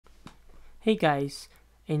Hey guys,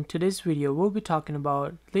 in today's video we'll be talking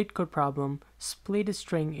about Leetcode problem split a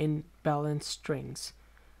string in balanced strings.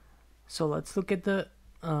 So let's look at the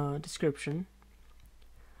description.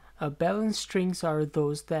 Balanced strings are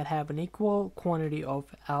those that have an equal quantity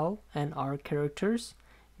of L and R characters.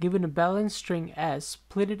 Given a balanced string S,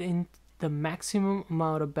 split it in the maximum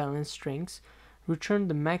amount of balanced strings. Return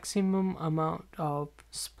the maximum amount of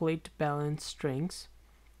split balanced strings.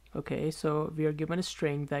 Okay, so we are given a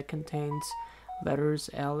string that contains letters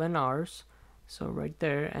L and R's, so right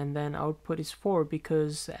there, and then output is 4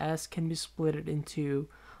 because S can be split into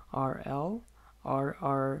RL,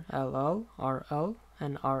 RRLL, RL,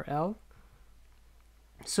 and RL.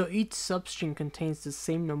 So each substring contains the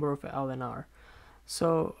same number of L and R.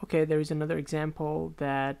 So okay, there is another example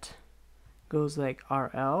that goes like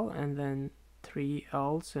RL and then 3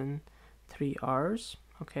 L's and 3 R's.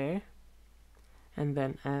 Okay, and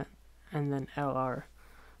then LR,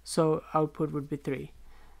 so output would be 3.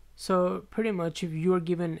 So pretty much if you are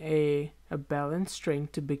given a balanced string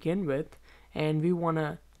to begin with and we want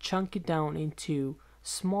to chunk it down into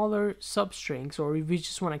smaller substrings, or if we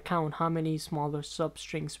just want to count how many smaller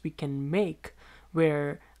substrings we can make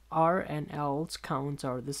where R and L's counts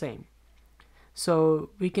are the same. So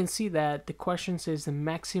we can see that the question says the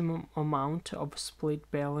maximum amount of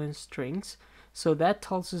split balanced strings. So that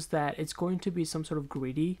tells us that it's going to be some sort of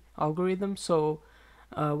greedy algorithm. So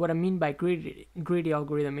what I mean by greedy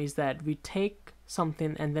algorithm is that we take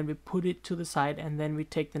something and then we put it to the side, and then we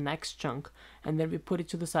take the next chunk and then we put it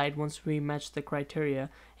to the side once we match the criteria,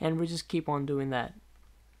 and we just keep on doing that.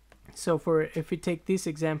 So if we take this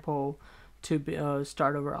example to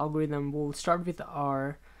start our algorithm, we'll start with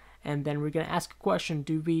R, and then we're going to ask a question: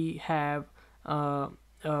 do we have a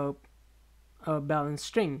balanced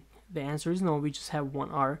string? The answer is no, we just have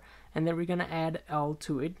one R, and then we're gonna add L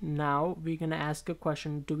to it. Now we're gonna ask a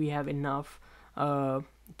question: do we have enough,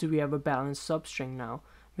 do we have a balanced substring now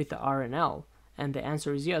with the R and L? And the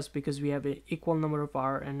answer is yes, because we have an equal number of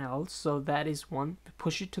R and L, so that is one. We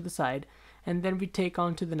push it to the side, and then we take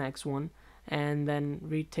on to the next one, and then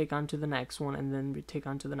we take on to the next one, and then we take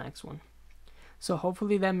on to the next one. So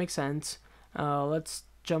hopefully that makes sense. Let's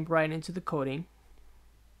jump right into the coding.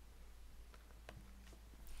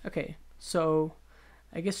 Okay, so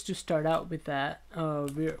I guess to start out with that,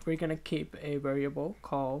 we're gonna keep a variable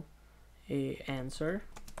called a answer.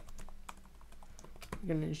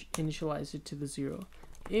 We're gonna initialize it to the 0.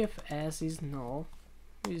 If S is null,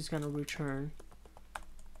 we're just gonna return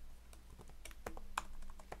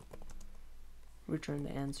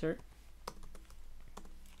the answer.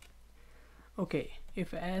 Okay,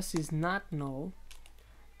 if S is not null,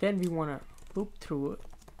 then we wanna loop through it.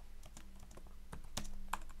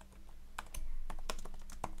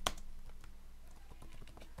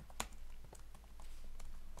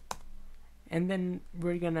 And then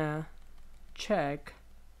we're gonna check,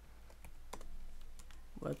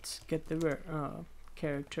 let's get the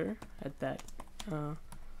character at that.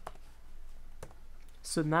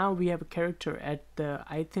 So now we have a character at the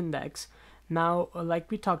ith index. Now,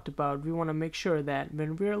 like we talked about, we want to make sure that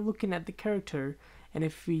when we're looking at the character, and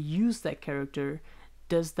if we use that character,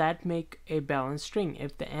 does that make a balanced string?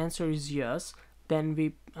 If the answer is yes, then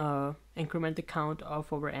we increment the count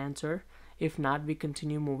of our answer. If not, we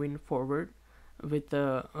continue moving forward with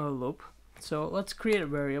the loop. So let's create a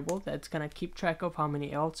variable that's gonna keep track of how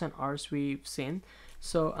many L's and R's we've seen.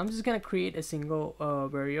 So I'm just gonna create a single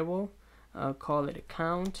variable, call it a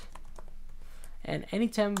count, and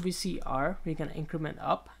anytime we see R, we're gonna increment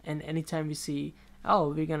up, and anytime we see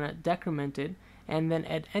L, we're gonna decrement it. And then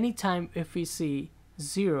at any time if we see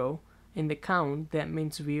 0 in the count, that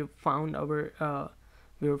means we've found our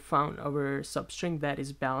substring that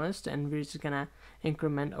is balanced, and we're just gonna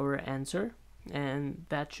increment our answer, and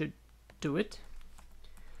that should do it.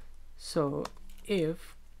 So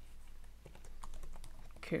if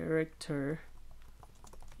character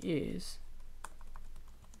is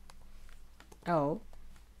L,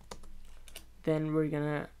 then we're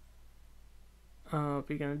gonna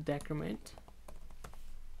decrement.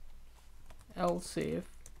 Else if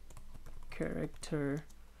character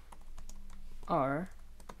R,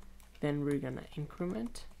 then we're gonna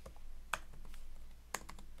increment.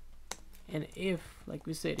 And if, like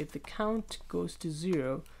we said, if the count goes to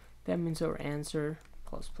 0, that means our answer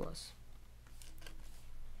 ++.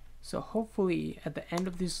 So hopefully at the end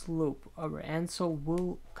of this loop, our answer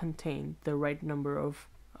will contain the right number of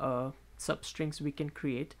substrings we can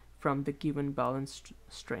create from the given balanced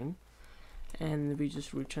string, and we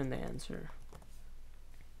just return the answer.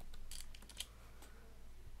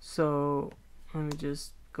 So let me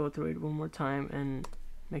just go through it one more time and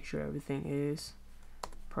make sure everything is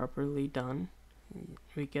properly done.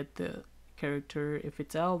 We get the character. If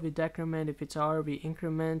it's L, we decrement. If it's R, we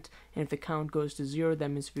increment. And if the count goes to 0, that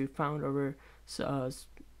means we found our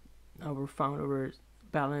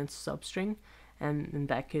balanced substring, and in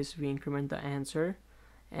that case we increment the answer,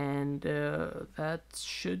 and that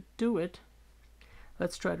should do it.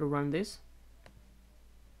 Let's try to run this.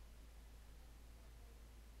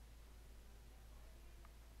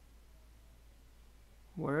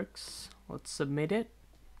 Works. Let's submit it.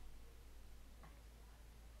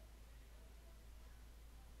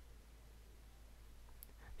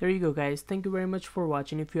 There you go, guys. Thank you very much for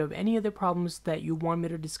watching. If you have any other problems that you want me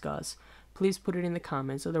to discuss, please put it in the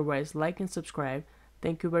comments. Otherwise, like and subscribe.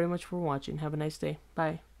 Thank you very much for watching. Have a nice day.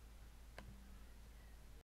 Bye.